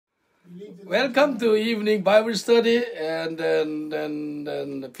Welcome to evening Bible study, and then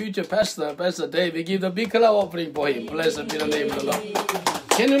the future pastor, Pastor Dave, we give the big clap offering for him. Blessed be the name of the Lord.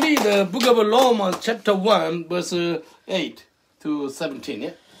 Can you read the book of Romans, chapter 1, verse 8 to 17?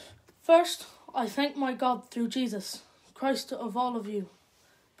 Yeah? First, I thank my God through Jesus Christ of all of you,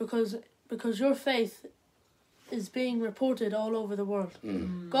 because your faith is being reported all over the world.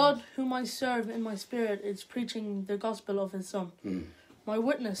 God, whom I serve in my spirit, is preaching the gospel of his Son. My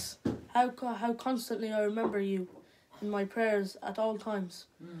witness, how constantly I remember you in my prayers at all times.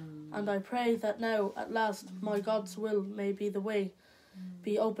 And I pray that now, at last, my God's will may be the way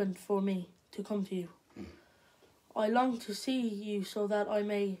be opened for me to come to you. I long to see you so that I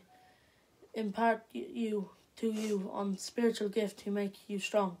may impart to you on spiritual gift to make you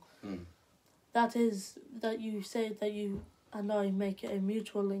strong. That is, that you say that you and I make a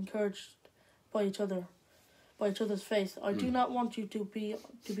mutual encouraged by each other's faith. I do not want you to be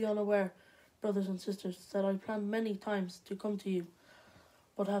unaware, brothers and sisters, that I planned many times to come to you,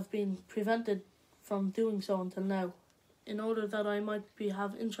 but have been prevented from doing so until now, in order that I might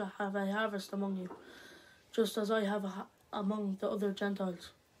have a harvest among you, just as I have among the other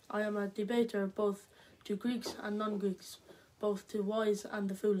Gentiles. I am a debater both to Greeks and non-Greeks, both to wise and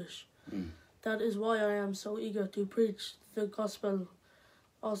the foolish. That is why I am so eager to preach the gospel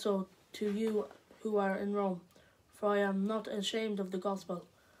also to you who are in Rome. For I am not ashamed of the gospel,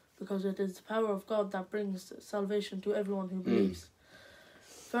 because it is the power of God that brings salvation to everyone who believes.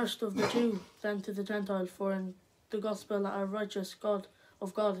 First of the Jew, then to the Gentile, for in the gospel a righteous God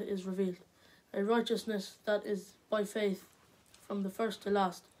of God is revealed, a righteousness that is by faith from the first to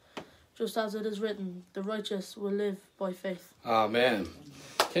last. Just as it is written, the righteous will live by faith. Amen.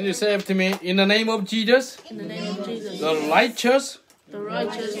 Can you say after me, in the name of Jesus? In the name of Jesus. The righteous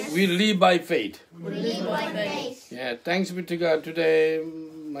will live by faith. live by faith. Yeah, thanks be to God. Today,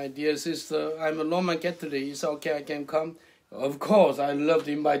 my dear sister, I'm a Roman Catholic. It's okay, I can come. Of course, I love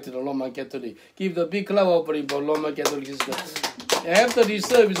to invite the Roman Catholic. Give the big clap offering for Roman Catholic sister. After this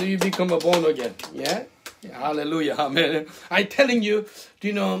service, you become a born again. Yeah? Hallelujah. Amen. I'm telling you,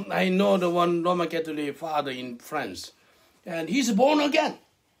 I know the one Roman Catholic father in France. And he's born again.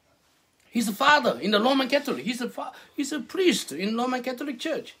 He's a father in the Roman Catholic. He's a priest in Roman Catholic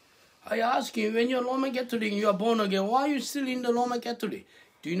Church. I ask him, when you're Roman Catholic, you are born again, why are you still in the Roman Catholic?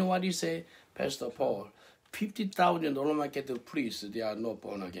 Do you know what he say? Pastor Paul, 50,000 Roman Catholic priests, they are not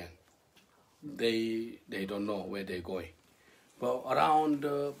born again. They don't know where they're going. But around,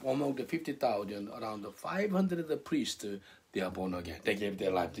 among the 50,000, around the 500 priests, they are born again. They gave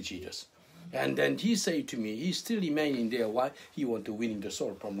their life to Jesus. And then he said to me, he's still remaining there. Why? He want to win the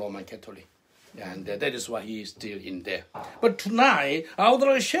soul from Roman Catholic. And that is why he is still in there. But tonight, I would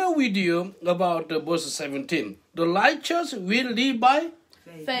like to share with you about verse 17. The righteous will live by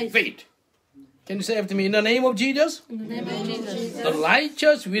faith. Can you say after me, in the name of Jesus? In the name of Jesus. The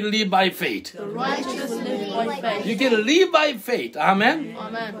righteous will live by faith. The righteous will live by faith. You can live by faith. Amen?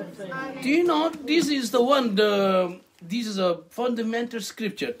 Amen. Do you know, this is the one, this is a fundamental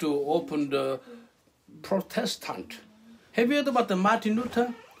scripture to open the Protestant. Have you heard about the Martin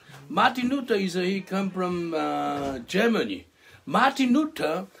Luther? Martin Luther he come from Germany. Martin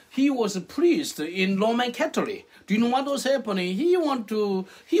Luther, he was a priest in Roman Catholic. Do you know what was happening? He want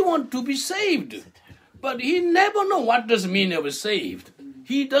to be saved, but he never know what does mean of saved.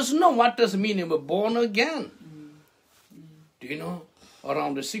 He doesn't know what does mean of born again. Do you know?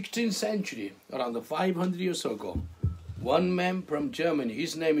 Around the 16th century, around the 500 years ago, one man from Germany,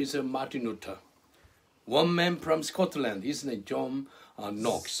 his name is Martin Luther. One man from Scotland, his name is John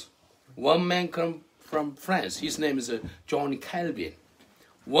Knox. One man from France, his name is John Calvin.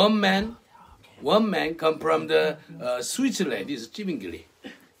 One man come from the Switzerland, is Zwingli.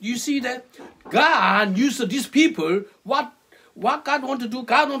 You see that God used these people. What God want to do?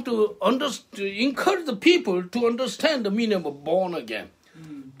 God want to encourage the people to understand the meaning of born again.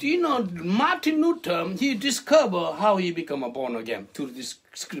 Do you know Martin Luther? He discovered how he became a born again through this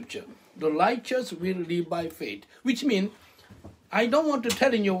scripture. The righteous will live by faith, which means I don't want to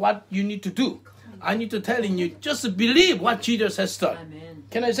tell you what you need to do. I need to tell you just believe what Jesus has done. Amen.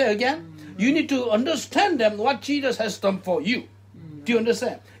 Can I say again? You need to understand them what Jesus has done for you. Do you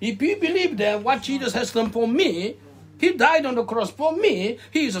understand? If you believe that what Jesus has done for me, he died on the cross for me,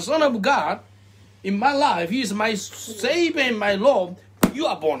 he is the Son of God in my life, he is my Savior and my Lord, you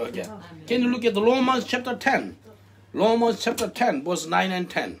are born again. Amen. Can you look at the Romans chapter 10? Romans chapter 10, verse 9 and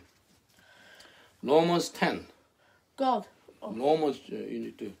 10. Romans 10. God. Romans,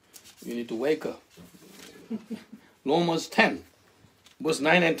 you need to wake up. Romans 10, verse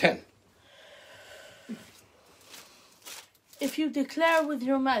 9 and 10. If you declare with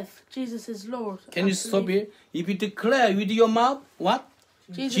your mouth Jesus is Lord. Can you stop here? If you declare with your mouth, what?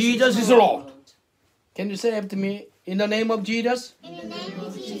 Jesus is Lord. Can you say after me, in the name of Jesus? In the name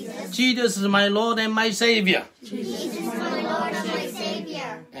of Jesus. Jesus is my Lord and my Savior. Jesus is my Lord and my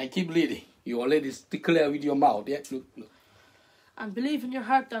Savior. And keep reading. You already declare with your mouth. Yeah? Look. And believe in your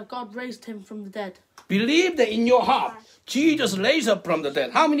heart that God raised him from the dead. Believe that in your heart, Jesus raised up from the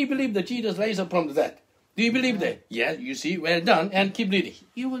dead. How many believe that Jesus raised up from the dead? Do you believe that? Yes, you see. Well done. And keep reading.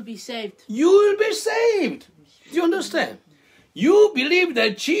 You will be saved. You will be saved. Do you understand? You believe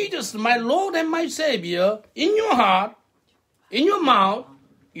that Jesus, my Lord and my Savior, in your heart, in your mouth,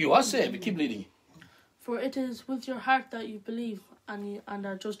 you are saved. Keep reading. For it is with your heart that you believe and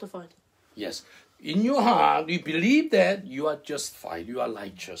are justified. Yes. In your heart, you believe that you are justified, you are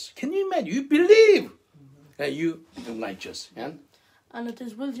righteous. Can you imagine? You believe that you are righteous. And it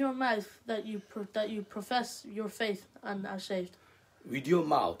is with your mouth that you profess your faith and are saved. With your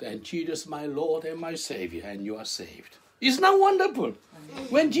mouth, and Jesus, my Lord and my Savior, and you are saved. Isn't that wonderful?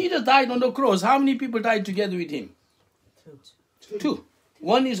 When Jesus died on the cross, how many people died together with him? Two.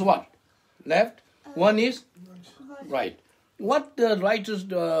 One is what? Left. One is right. What the righteous,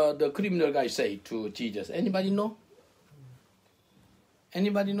 the criminal guy say to Jesus? Anybody know?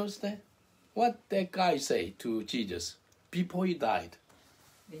 Anybody knows that? What that guy say to Jesus before he died?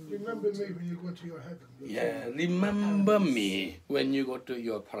 Remember me when you go to your heaven. Yeah, remember me when you go to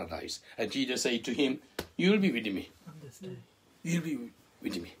your paradise. And Jesus say to him, you'll be with me. You'll be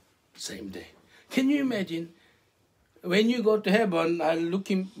with me. Same day. Can you imagine? When you go to heaven,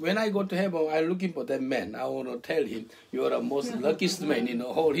 when I go to heaven, I'm looking for that man. I want to tell him, you are the most luckiest man in the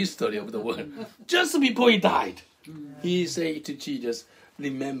whole history of the world. Just before he died, he said to Jesus,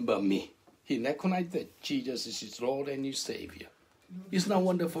 remember me. He recognized that Jesus is his Lord and his Savior. Isn't that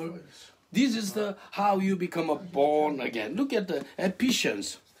wonderful? This is how you become a born again. Look at the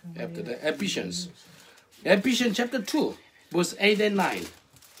Ephesians. After the Ephesians. Ephesians chapter 2, verse 8 and 9.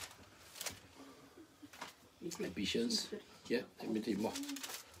 Ephesians, yeah, let me read more.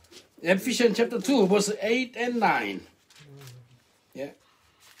 Ephesians chapter 2, verse 8 and 9. Yeah.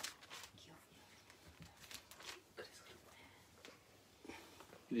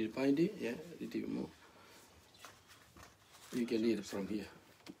 Did you find it? Yeah, read it more. You can read it from here,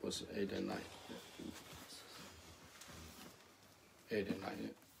 verse 8 and 9. 8 and 9, yeah.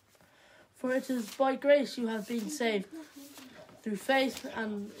 For it is by grace you have been saved, through faith,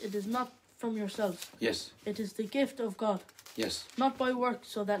 and it is not from yourselves. Yes. It is the gift of God. Yes. Not by works,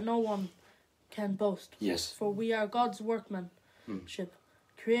 so that no one can boast. Yes. For we are God's workmanship,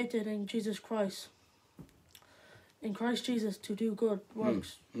 created in Jesus Christ, in Christ Jesus, to do good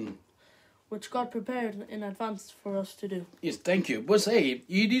works, which God prepared in advance for us to do. Yes, thank you. Verse 8,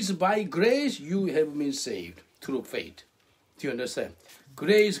 it is by grace you have been saved through faith. Do you understand?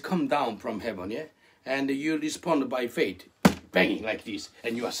 Grace come down from heaven, yeah? And you respond by faith, banging like this,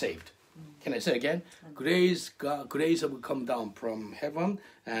 and you are saved. Can I say again? Grace will come down from heaven,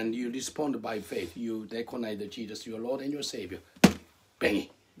 and you respond by faith. You recognize that Jesus, your Lord and your Savior. Bang!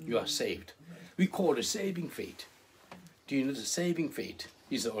 You are saved. We call it saving faith. Do you know the saving faith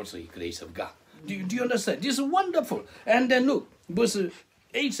is also a grace of God? Do you understand? This is wonderful. And then look, verse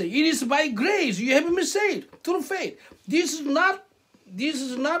 8 says, it is by grace you have been saved through faith. This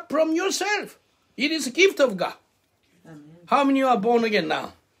is not from yourself. It is a gift of God. Amen. How many are born again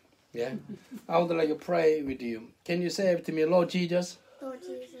now? Yeah, I would like to pray with you. Can you say after me, Lord Jesus? Lord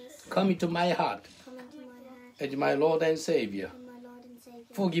Jesus, come into my heart. come into my heart. As my Lord and Savior. And my Lord and Savior.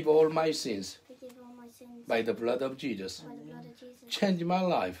 Forgive all my sins. Forgive all my sins. By the blood of Jesus. By the blood of Jesus. Change my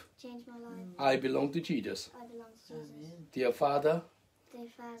life. Change my life. I belong to Jesus. I belong to Jesus. Dear Father, Dear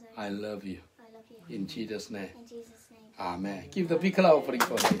Father, I love you. I love you. In Jesus' name. In Jesus' name. Amen. Give the big offering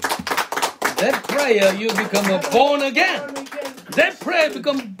for me. That prayer, you become a born again. That prayer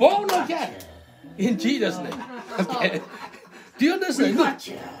become born again. In Jesus' name. Okay. Do you understand? Look,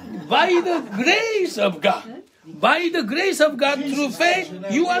 by the grace of God, through faith,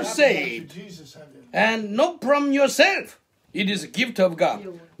 you are saved. And not from yourself. It is a gift of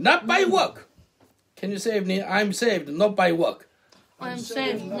God. Not by work. Can you say with me, I'm saved, not by work. I am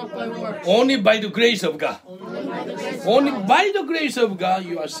saved, not by works. Only by the grace of God. Only by the grace of God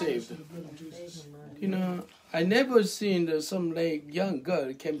you are saved. You know, I never seen some young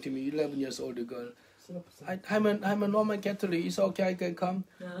girl came to me, 11 years old girl. I'm a Roman Catholic. It's okay, I can come.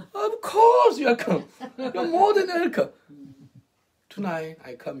 Of course you are come. You're more than welcome. Tonight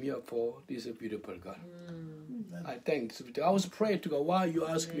I come here for this beautiful girl. I thanks. I was praying to God. Why you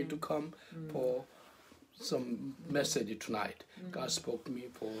ask me to come for some message tonight? God spoke to me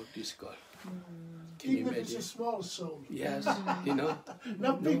for this girl. Can you Even if it's a imagine? small soul. Yes, you know.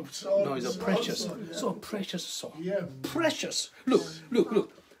 Not big soul. No, it's a small precious, soul, yeah. so precious soul. Yeah. Precious. Look, look,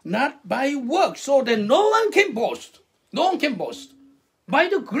 look. Not by work, so that no one can boast. No one can boast. By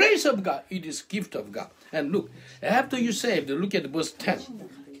the grace of God, it is gift of God. And look, after you saved, look at verse 10.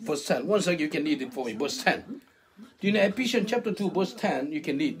 Verse 10. Once again, you can read it for me. Verse 10. Do you know Ephesians chapter 2, verse 10? You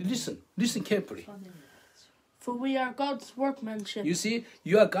can read. Listen carefully. For we are God's workmanship, You see,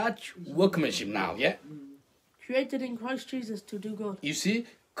 you are God's workmanship now, yeah? created in Christ Jesus to do good. You see,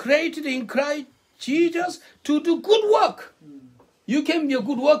 created in Christ Jesus to do good work. You can be a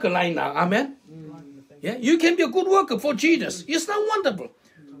good worker right now, amen? Yeah, you can be a good worker for Jesus. It's not wonderful,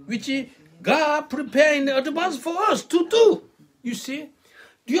 which God prepared in advance for us to do. You see,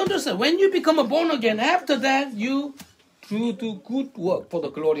 do you understand? When you become a born again, after that you do good work for the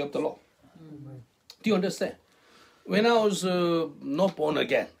glory of the Lord. Do you understand? When I was not born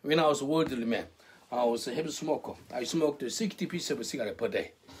again, when I was a worldly man, I was a heavy smoker. I smoked 60 pieces of cigarette per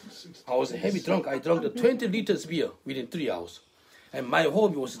day. I was a heavy drunk. I drank 20 liters beer within 3 hours. And my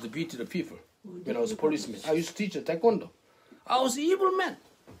hobby was to beat the people. When I was a policeman, I used to teach taekwondo. I was an evil man.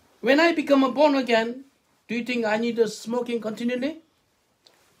 When I become a born again, do you think I need a smoking continually?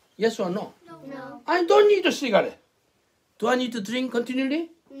 Yes or no? No. I don't need a cigarette. Do I need to drink continually?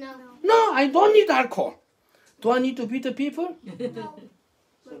 No. No, I don't need alcohol. Do I need to beat the people?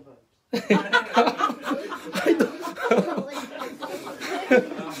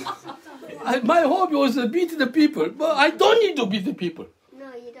 My hobby was to beat the people, but I don't need to beat the people.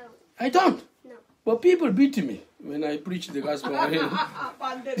 No, you don't. I don't. No. But people beat me when I preach the gospel.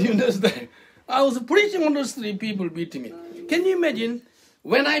 Do you understand? I was preaching on the street, people beat me. Can you imagine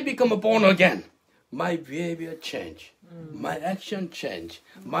when I become a born again? My behavior change, my action change,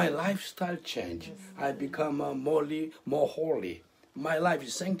 my lifestyle change. I become more holy. My life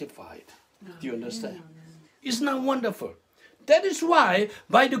is sanctified. Do you understand? It's not wonderful. That is why,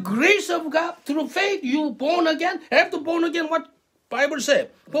 by the grace of God, through faith, you born again. After born again, what Bible says?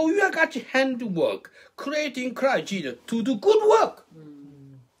 But we are God's handiwork, creating Christ Jesus to do good work.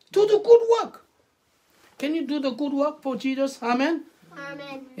 To do good work. Can you do the good work for Jesus? Amen?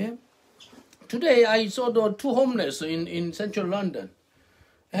 Amen. Yeah. Today I saw the two homeless in central London.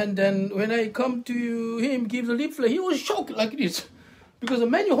 And then when I come to him, give the leaflet, he was shocked like this. Because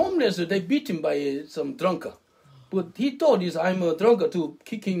many homeless, they beat him by some drunkard. But he thought I'm a drunkard too,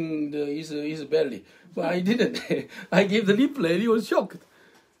 kicking his belly. But I didn't. I gave the leaflet, he was shocked.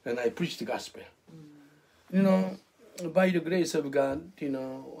 And I preached the gospel. You know, by the grace of God, you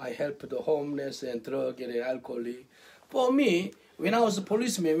know, I helped the homeless and drug and alcoholic. For me, when I was a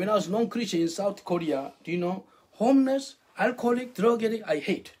policeman, when I was non-Christian in South Korea, do you know, homeless, alcoholic, drug addict, I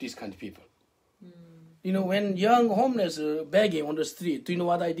hate these kind of people. You know, when young homeless begging on the street, do you know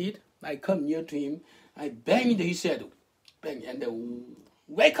what I did? I come near to him, I banged his head, bang, and then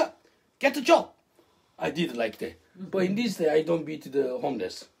wake up, get a job. I did like that. But in this day, I don't beat the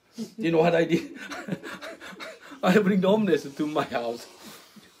homeless. You know what I did? I bring the homeless to my house.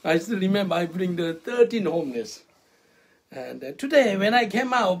 I still remember I bring the 13 homeless. And today, when I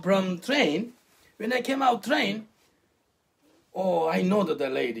came out from train, oh, I know that the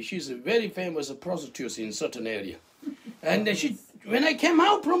lady, she's a very famous prostitute in certain area. And when I came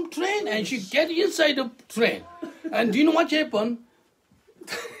out from train, and she get inside the train, and do you know what happened?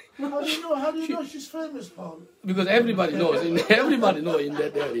 How do you know she's famous, Paul? Because everybody knows in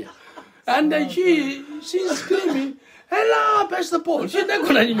that area. And then she's screaming, "Hello, Pastor Paul." She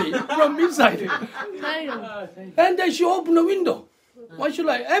recognized me from inside. And then she opened the window. Why should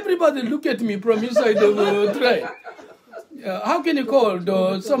I? Everybody look at me from inside the train. How can you call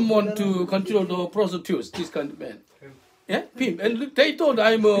someone to control the prostitutes? This kind of man. Yeah, pimp. And they thought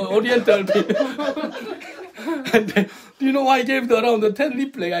I'm Oriental pimp. And then, do you know why I gave her around the 10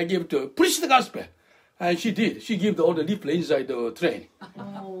 leaflet I gave to her? Preach the gospel. And she did. She gave all the leaflet inside the train.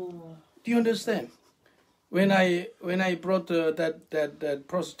 Oh. Do you understand? When I brought that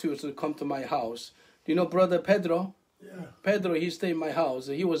prostitute to come to my house, do you know Brother Pedro? Yeah. Pedro, he stayed in my house.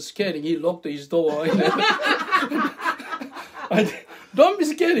 He was scared. He locked his door. Don't be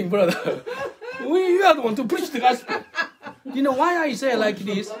scared, brother. You are the one to preach the gospel. You know why I say like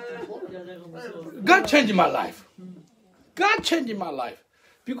this? God changed my life. God changed my life.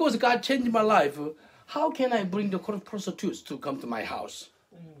 Because God changed my life, how can I bring the prostitutes to come to my house?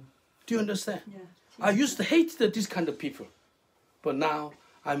 Do you understand? Yeah. I used to hate this kind of people. But now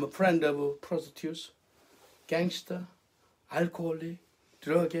I'm a friend of prostitutes, gangster, alcoholic,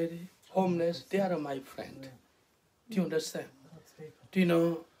 drug addict, homeless. They are my friend. Do you understand? Do you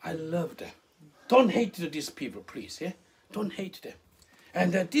know, I love them. Don't hate these people, please. Yeah? Don't hate them.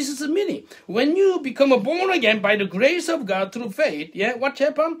 And this is the meaning. When you become born again by the grace of God through faith, what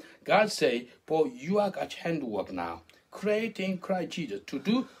happened? God say, for you are God's handwork now, creating Christ Jesus to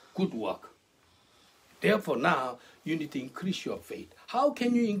do good work. Therefore now, you need to increase your faith. How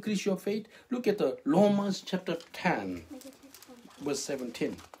can you increase your faith? Look at the Romans chapter 10, verse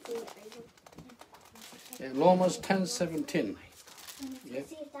 17. Romans 10, 17. Yeah.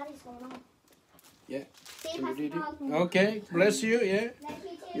 See if Daddy's going on. Yeah. See if Can you read Daddy's it? on. Okay, bless you, yeah.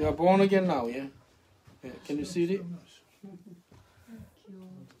 You are born again now, yeah. Can you see it?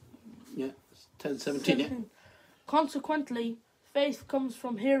 Yeah, 10, 17, yeah. Consequently, faith comes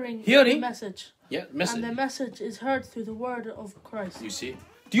from hearing Hearing? the message. Yeah, message. And the message is heard through the word of Christ. You see?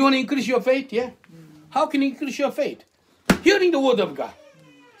 Do you want to increase your faith? Yeah. How can you increase your faith? Hearing the word of God.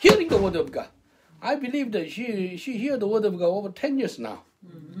 Hearing the word of God. I believe that she heard the word of God over 10 years now.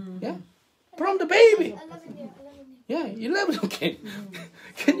 Yeah. From the baby. 11 Yeah, 11. Okay.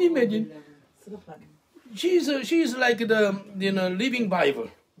 Can you imagine? She's like the living Bible.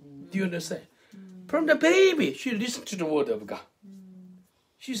 Do you understand? From the baby, she listened to the word of God.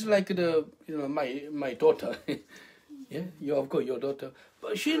 She's like my daughter. Yeah, of course your daughter.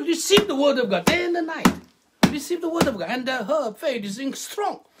 But she received the word of God day and night. Received the word of God, and her faith is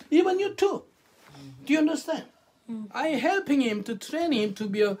strong. Even you too. Do you understand? I helping him to train him to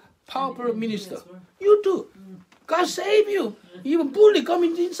be a powerful minister. You too. God save you. Even bully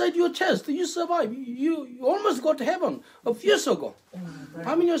coming inside your chest. You survive. You almost got to heaven a few years ago.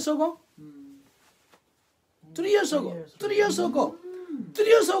 How many years ago? 3 years ago. 3 years ago. 3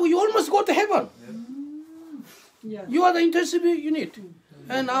 years ago, you almost got to heaven. You are the intensive unit.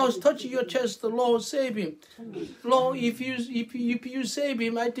 And I was touching your chest. The Lord save him. Lord, if you save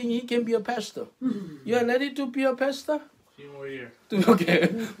him, I think he can be a pastor. You are ready to be a pastor? Few more years. Okay,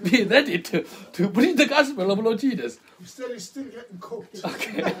 be ready to preach the gospel of Lord Jesus. He's still getting cooked.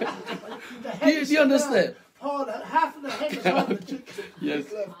 Okay. The head Do you is understand? Paul, half of the head is on the chicken. Yes.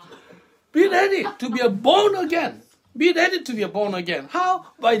 Be ready to be born again. Be ready to be born again. How?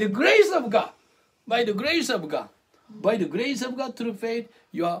 By the grace of God. By the grace of God. By the grace of God through faith,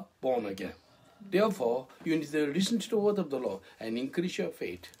 you are born again. Therefore, you need to listen to the word of the Lord and increase your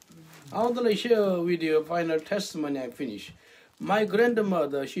faith. I want to share with you a final testimony I finish. My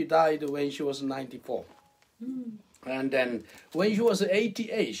grandmother, she died when she was 94. And then when she was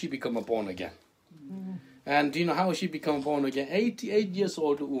 88, she became a born again. And you know how she became born again? 88 years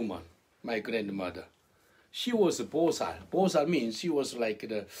old woman, my grandmother. She was a Bosal. Bosal means she was like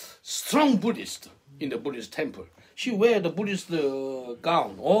the strong Buddhist in the Buddhist temple. She wear the Buddhist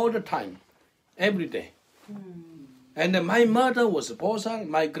gown all the time, every day. And then my mother was a Bosal,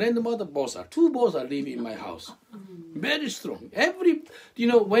 my grandmother Bosal. 2 Bosal live in my house. Very strong.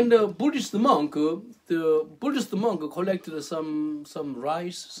 When the Buddhist monk collected some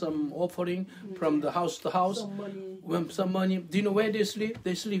rice, some offering from the house to house, some money. Do you know where they sleep?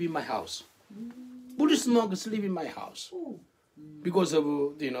 They sleep in my house. Buddhist monks live in my house because of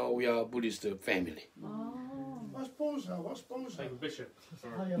we are Buddhist family. What's Bosal? Like bishop.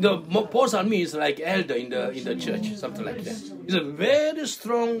 The Bosal means like elder in the church, something like that. He's a very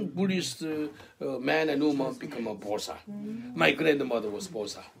strong Buddhist man and woman become a Bosal. My grandmother was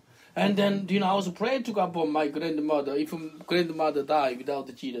Bosal. And then, I was praying to God for my grandmother. If grandmother died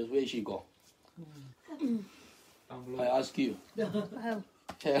without Jesus, where she go? I ask you. Hell.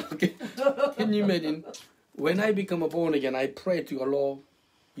 Yeah, okay. Can you imagine? When I become a born again, I pray to your Lord,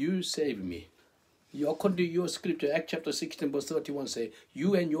 you save me. According to your scripture, Acts chapter 16, verse 31 say,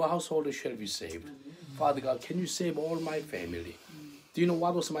 you and your household shall be saved. Father God, can you save all my family? Do you know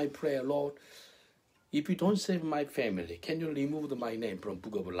what was my prayer, Lord? If you don't save my family, can you remove my name from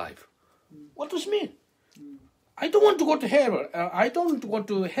book of life? What does it mean? I don't want to go to hell. I don't want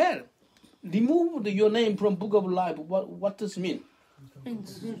to hell. Remove your name from book of life. What does it mean?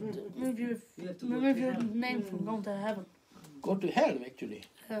 Means remove your name from going to heaven. Go to hell, actually.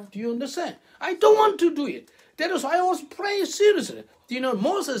 Yeah. Do you understand? I don't want to do it. That is why I was praying seriously. Do you know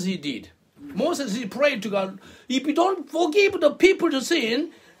Moses he did? Moses he prayed to God, if you don't forgive the people to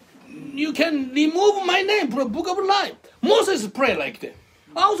sin, you can remove my name from the book of life. Moses prayed like that.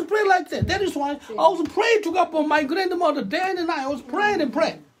 I was praying like that. That is why I was praying to God for my grandmother day and night. I was praying and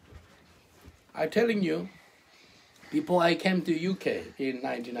praying. I'm telling you, before I came to UK in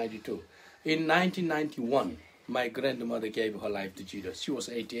 1992, in 1991, my grandmother gave her life to Jesus. She was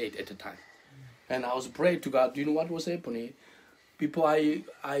 88 at the time. And I was praying to God. Do you know what was happening? Before I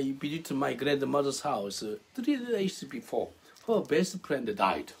visited my grandmother's house, 3 days before, her best friend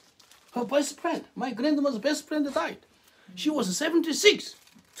died. Her best friend, my grandmother's best friend died. She was 76,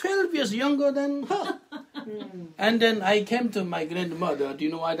 12 years younger than her. And then I came to my grandmother. Do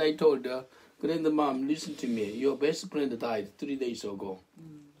you know what I told her? Grandmom, listen to me. Your best friend died 3 days ago.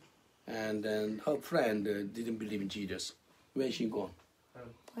 And then her friend didn't believe in Jesus. Where's she gone?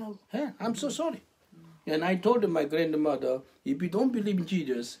 Well, Yeah, I'm so sorry. And I told my grandmother, if you don't believe in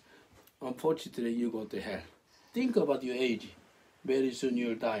Jesus, unfortunately, you go to hell. Think about your age. Very soon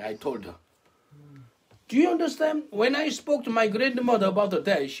you'll die. I told her. Do you understand? When I spoke to my grandmother about the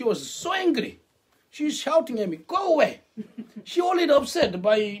day, she was so angry. She's shouting at me, go away. She already upset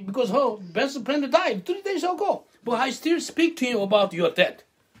because her best friend died 3 days ago. But I still speak to him about your death.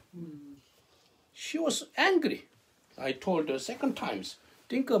 She was angry. I told her second times,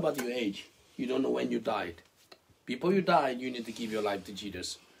 think about your age. You don't know when you died. Before you die, you need to give your life to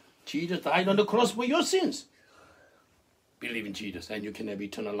Jesus. Jesus died on the cross for your sins. Believe in Jesus and you can have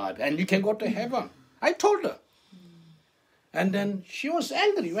eternal life. And you can go to heaven. I told her. And then she was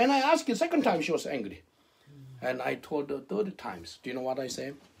angry. When I asked her second time, she was angry. And I told her 30 times. Do you know what I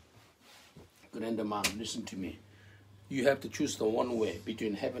say? Grandma, listen to me. You have to choose the one way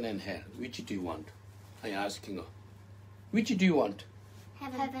between heaven and hell. Which do you want? I asking her. Which do you want?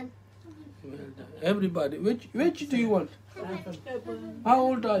 Heaven. Well done. Everybody, which do you want? Heaven. How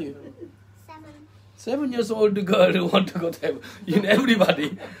old are you? 7. 7 years old girl who want to go to heaven. You know,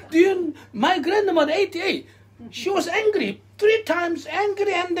 everybody. My grandmother, 88, she was angry. 3 times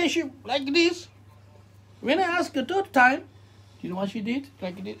angry and then she, like this. When I asked her 3rd time, you know what she did?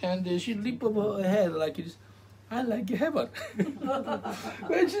 Like this, and then she lift up her head like this. I like heaven.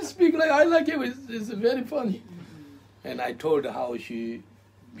 When she speak like I like heaven, it's very funny. And I told her how she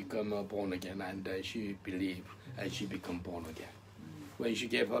become born again, and she believed, and she become born again. When she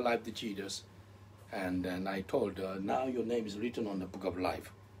gave her life to Jesus, and then I told her, now your name is written on the book of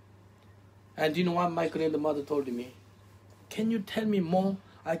life. And you know what my grandmother told me? Can you tell me more?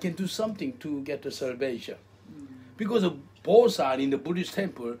 I can do something to get the salvation. Because both are in the Buddhist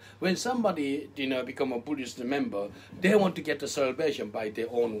temple. When somebody become a Buddhist member, they want to get the salvation by their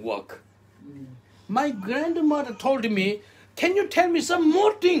own work. My grandmother told me, can you tell me some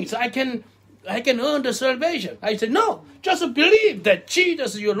more things I can earn the salvation? I said, no, just believe that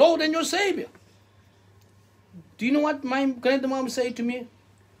Jesus is your Lord and your Savior. Do you know what my grandmom said to me?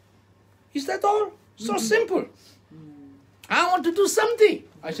 Is that all? So simple. I want to do something.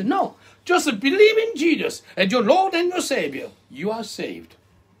 I said, no, just believe in Jesus as your Lord and your Savior. You are saved.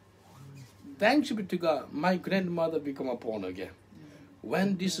 Thanks be to God, my grandmother became born again.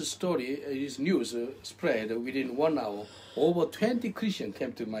 When this story, this news spread within 1 hour, over 20 Christians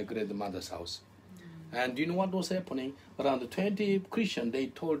came to my grandmother's house. And do you know what was happening? Around 20 Christians, they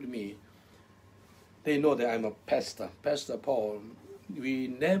told me, they know that I'm a pastor, Pastor Paul. We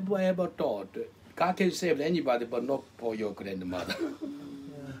never ever thought God can save anybody, but not for your grandmother.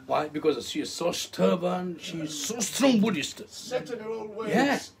 Why? Because she is so stubborn, she is so strong Buddhist. Set in her own ways.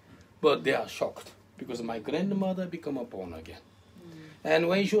 Yes. But they are shocked because my grandmother became born again. And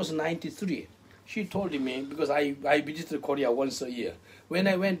when she was 93, she told me, because I visited Korea once a year. When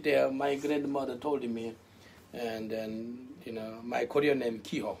I went there, my grandmother told me, and then, my Korean name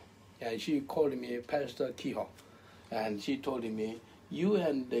Kiho. And she called me Pastor Kiho. And she told me, you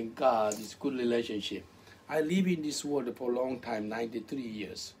and God is good relationship. I live in this world for a long time, 93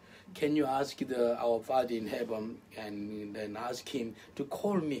 years. Can you ask our Father in heaven and then ask him to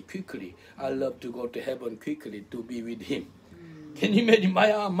call me quickly? I love to go to heaven quickly to be with him. Can you imagine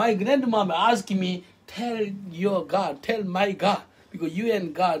my grandmama asking me, tell your God, tell my God, because you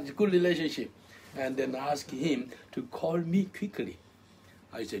and God is good relationship. And then ask him to call me quickly.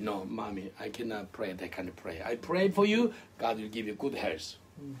 I said, no, Mommy, I cannot pray that kind of prayer. I pray for you, God will give you good health.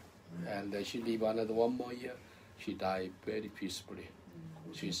 And she lived another 1 more year. She died very peacefully.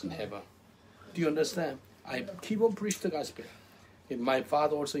 She's in heaven. Do you understand? I keep on preaching the gospel. And my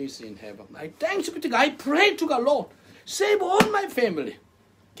father also is in heaven. I thanks be to God. I pray to God, Lord, save all my family.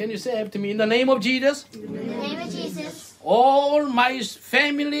 Can you say after me, in the name of Jesus? In the name of Jesus. All my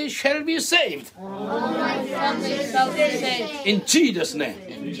family shall be saved. All my family shall be saved. In Jesus' name.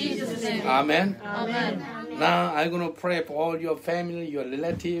 In Jesus' name. Amen. Amen. Now I'm going to pray for all your family, your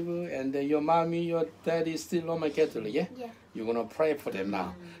relative, and your mommy, your daddy is still Roman Catholic, yeah? Yeah. You're going to pray for them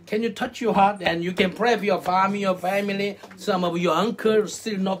now. Can you touch your heart and you can pray for your family, some of your uncles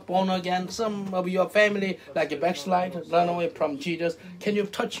still not born again, some of your family like a backslide, run away from Jesus. Can you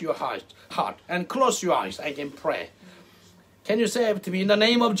touch your heart and close your eyes? I can pray. Can you say after me, in the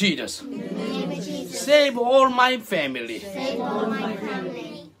name of Jesus? In the name of Jesus. Save all my family. Save all my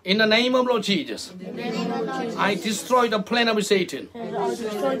family. In the name of Lord Jesus, I destroy the plan of Satan. And I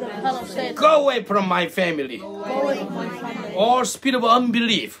destroy the plan of Satan. Go away from my family. Go away from my family. All spirit of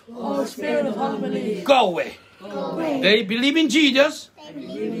unbelief, All spirit of unbelief. go away. They believe in Jesus.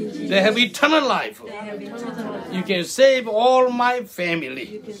 They have eternal life. You can save all my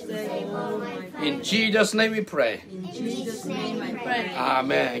family. In Jesus' name we pray. Pray.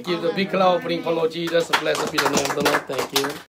 Amen. Give the big clap offering for Lord Jesus. Blessed be the name of the Lord. Thank you.